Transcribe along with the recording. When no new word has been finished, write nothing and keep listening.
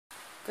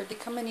Gertie,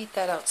 come and eat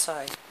that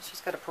outside. She's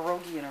got a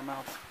pierogi in her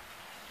mouth.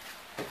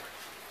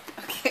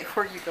 Okay,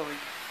 where are you going?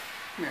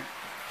 Come here.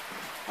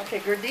 Okay,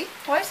 Gertie,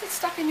 why is it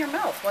stuck in your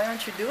mouth? Why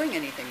aren't you doing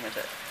anything with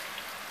it?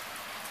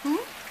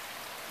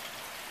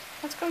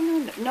 What's going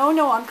on there?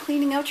 No, I'm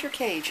cleaning out your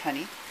cage,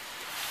 honey.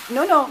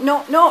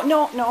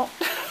 No.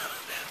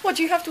 What,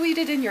 do you have to eat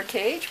it in your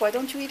cage? Why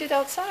don't you eat it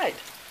outside?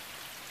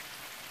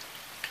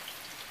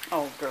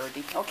 Oh,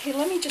 Gertie. Okay,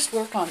 let me just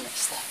work on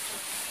this then.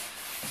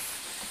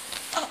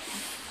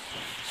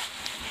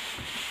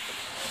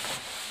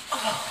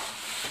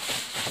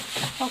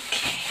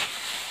 Okay.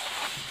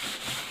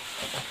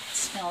 It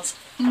smells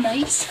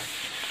nice,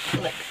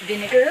 like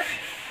vinegar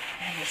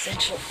and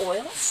essential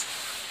oils.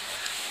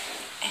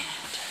 And,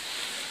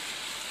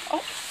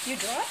 oh, you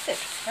dropped it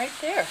right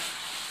there.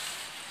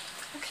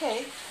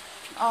 Okay.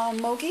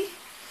 Mogi,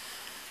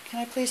 can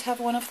I please have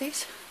one of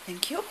these?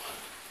 Thank you.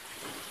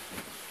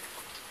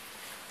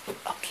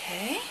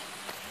 Okay.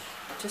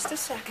 Just a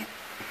second.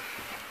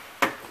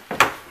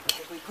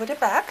 Okay, we put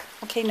it back.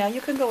 Okay, now you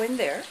can go in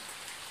there.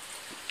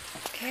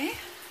 Okay.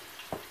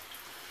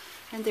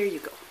 And there you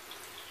go.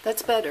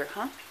 That's better,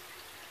 huh?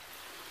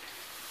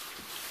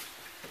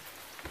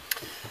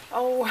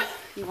 Oh,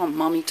 you want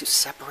Mommy to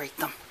separate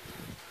them.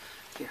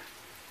 Here.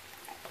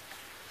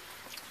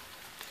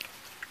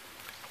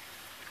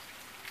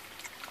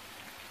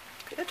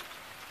 Good.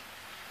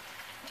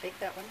 Take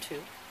that one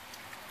too.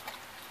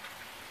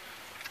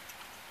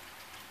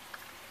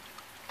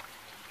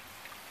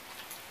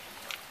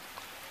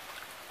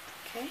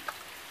 Okay.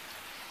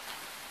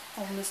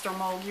 Oh, Mr.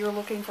 Moog, you're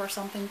looking for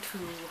something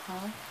too,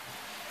 huh?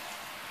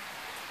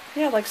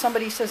 Yeah, like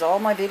somebody says all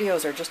my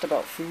videos are just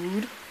about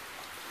food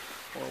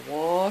or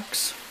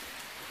walks.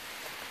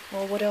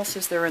 Well, what else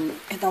is there in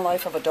the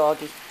life of a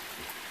doggy?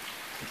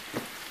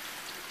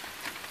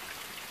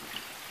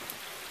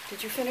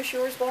 Did you finish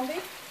yours,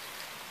 Bumby?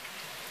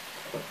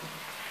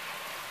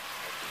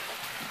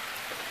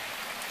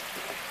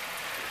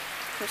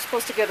 We're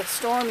supposed to get a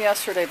storm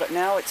yesterday, but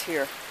now it's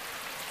here.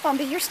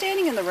 Bumby, you're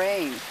standing in the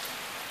rain.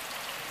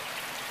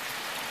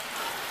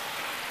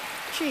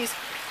 Geez,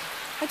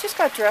 I just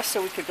got dressed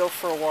so we could go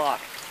for a walk.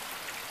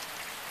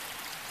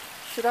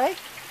 Should I?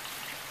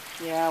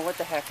 Yeah, what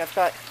the heck. I've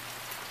got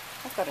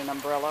an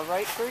umbrella,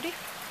 right, Gertie?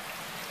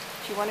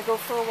 Do you want to go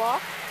for a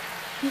walk?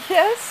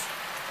 Yes?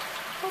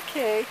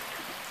 Okay.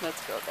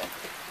 Let's go then.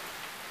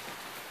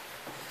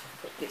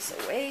 Put this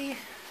away.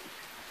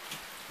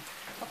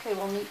 Okay,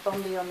 we'll meet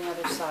Bumby on the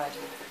other side.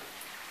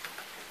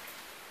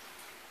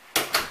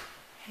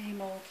 Hey,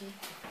 Mogi.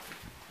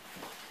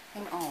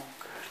 And oh,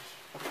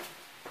 Gertie.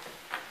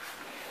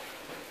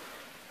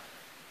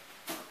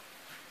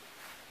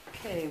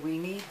 Okay, we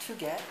need to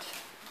get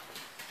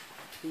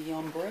the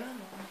umbrella.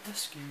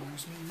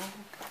 Excuse me, Mogi.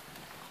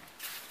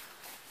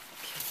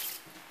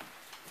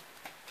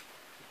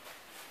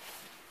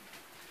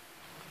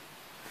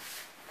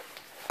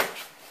 Okay.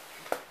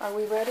 Are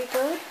we ready,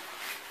 Gerd?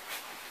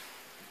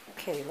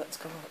 Okay, let's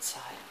go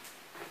outside.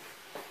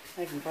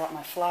 I even brought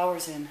my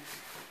flowers in,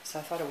 so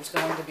I thought it was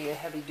going to be a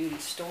heavy-duty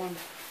storm.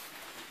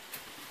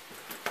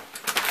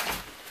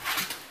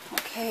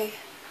 Okay.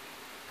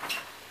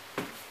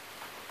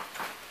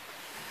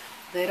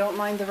 They don't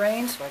mind the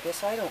rain, so I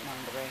guess I don't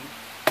mind the rain.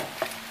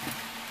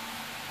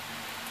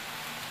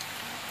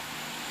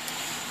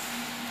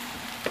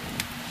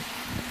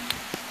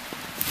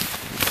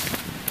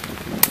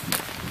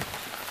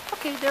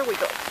 Okay, there we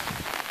go.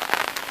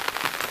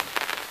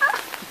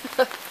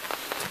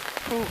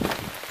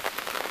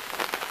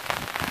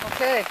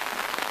 Okay.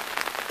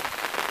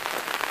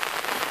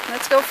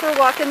 Let's go for a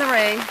walk in the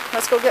rain.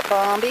 Let's go get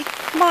Bumby.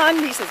 Come on,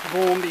 he says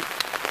Bumby.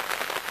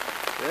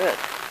 Good.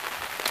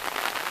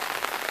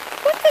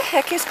 What the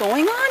heck is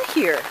going on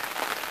here?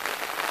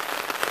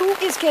 Who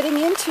is getting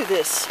into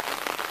this?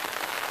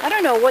 I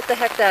don't know what the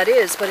heck that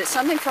is, but it's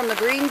something from the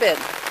green bin.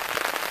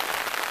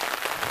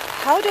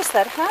 How does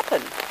that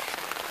happen?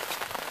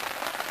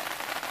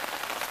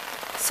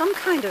 Some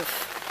kind of...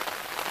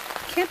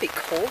 Can't be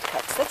cold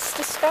cuts. That's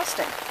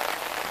disgusting.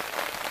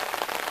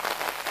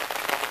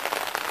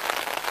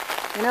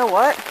 You know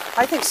what?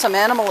 I think some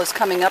animal is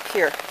coming up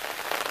here.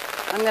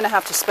 I'm going to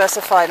have to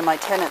specify to my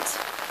tenants.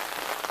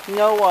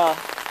 No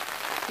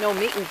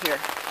meat in here.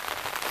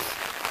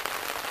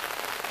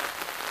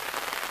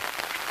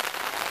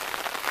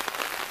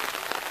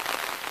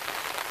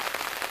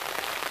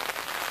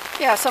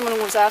 Yeah, someone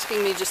was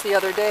asking me just the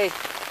other day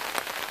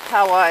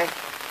how I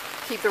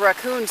keep the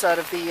raccoons out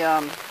of the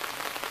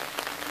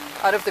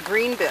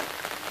green bin.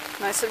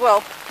 And I said,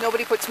 well,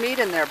 nobody puts meat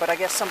in there, but I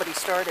guess somebody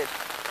started.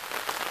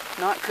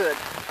 Not good.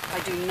 I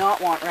do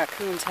not want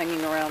raccoons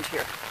hanging around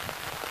here.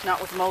 Not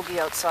with Mogi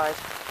outside.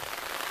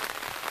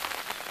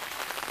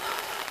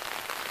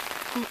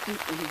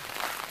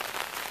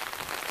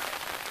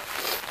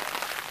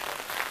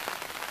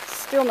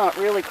 Still not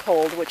really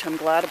cold, which I'm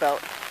glad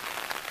about.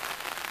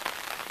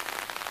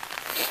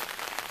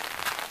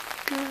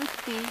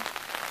 Goofy.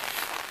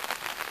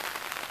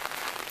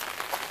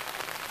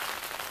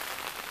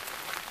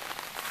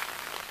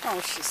 Oh,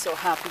 she's so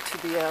happy to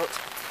be out.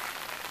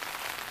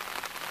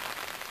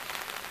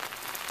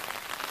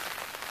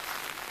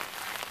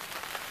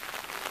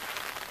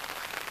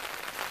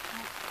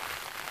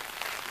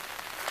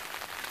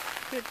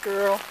 Good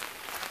girl.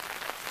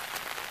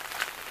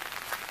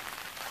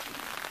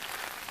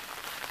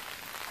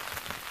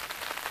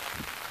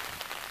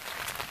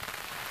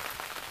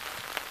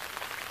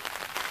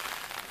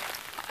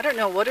 I don't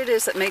know what it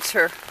is that makes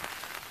her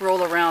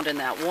roll around in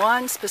that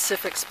one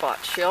specific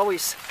spot. She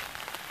always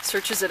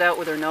searches it out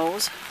with her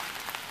nose.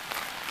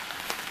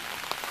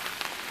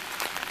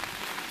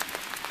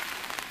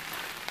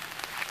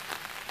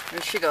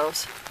 There she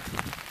goes.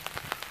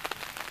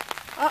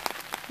 Oh,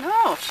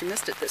 no, she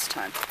missed it this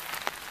time.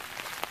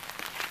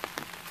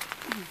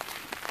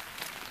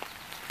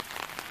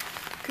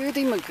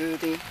 Goody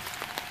Magoody.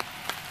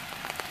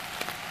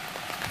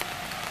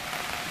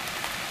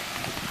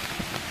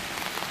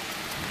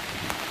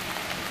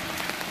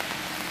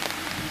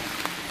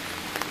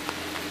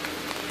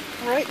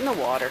 Right in the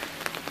water.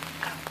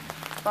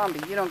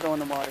 Bombi, you don't go in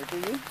the water, do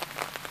you?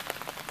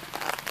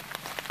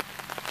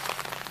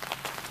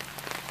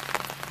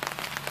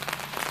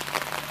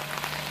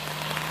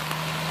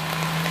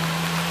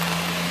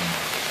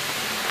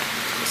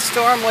 The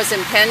storm was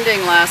impending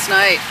last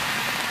night.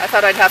 I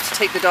thought I'd have to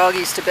take the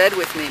doggies to bed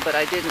with me, but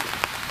I didn't.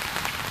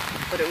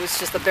 But it was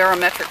just the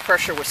barometric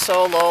pressure was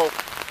so low,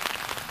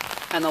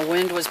 and the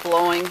wind was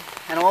blowing,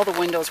 and all the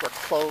windows were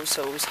closed,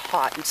 so it was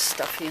hot and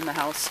stuffy in the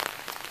house.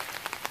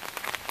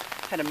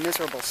 Had a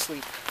miserable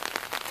sleep.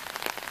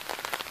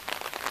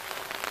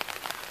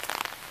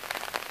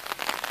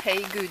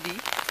 Hey, Goody.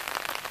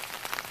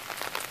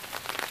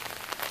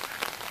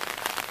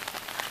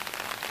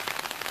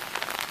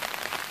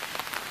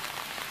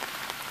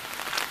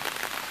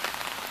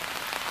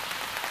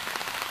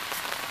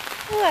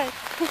 What?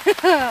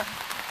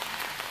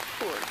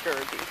 Poor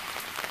Gerby.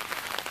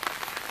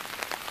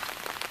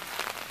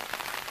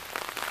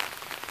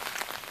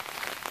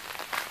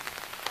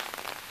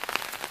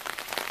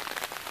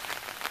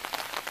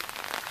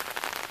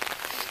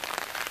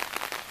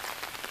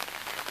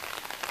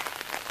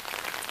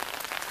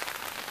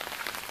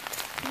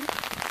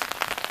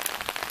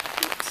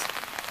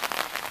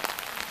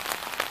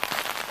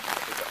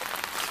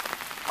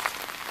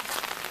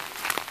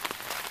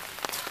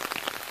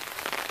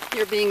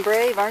 You're being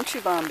brave, aren't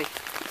you, Bombi?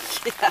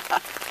 Yeah.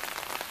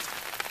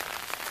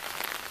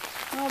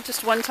 Well,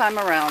 just one time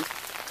around.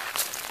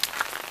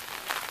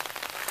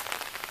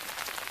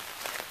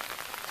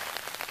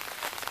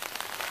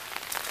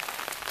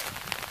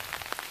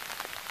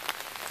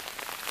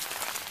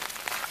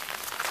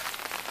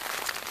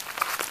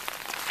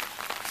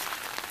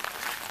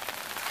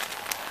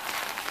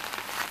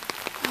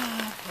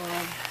 Oh,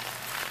 boy.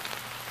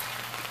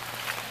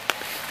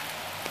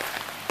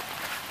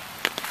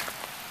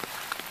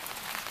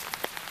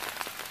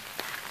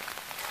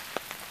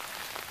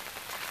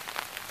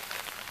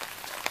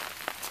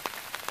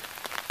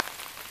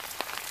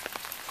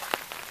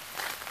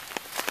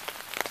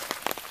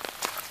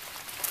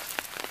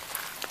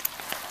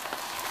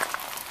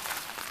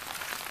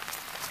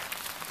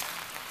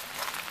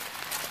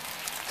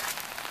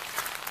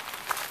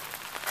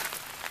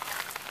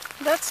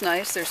 That's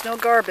nice. There's no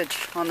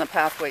garbage on the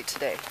pathway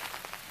today.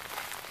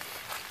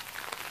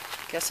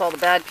 Guess all the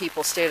bad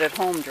people stayed at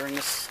home during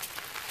this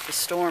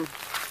storm.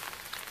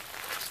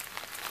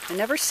 I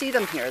never see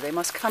them here. They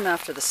must come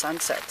after the sun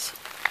sets.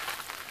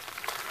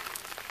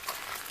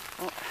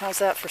 Oh, how's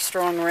that for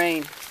strong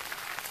rain?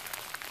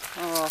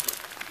 Oh,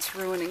 it's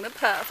ruining the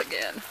path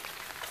again.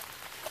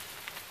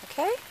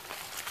 Okay?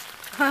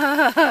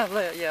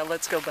 Yeah,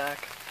 let's go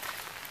back.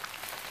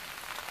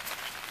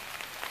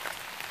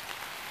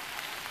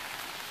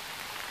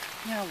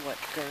 Now what,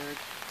 Gerd?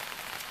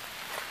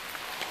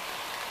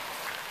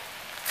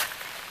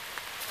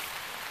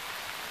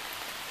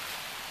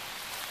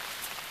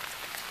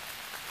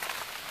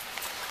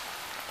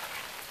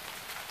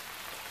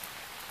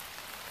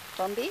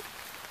 Bombi?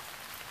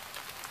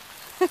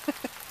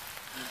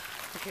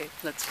 Okay,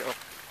 let's go.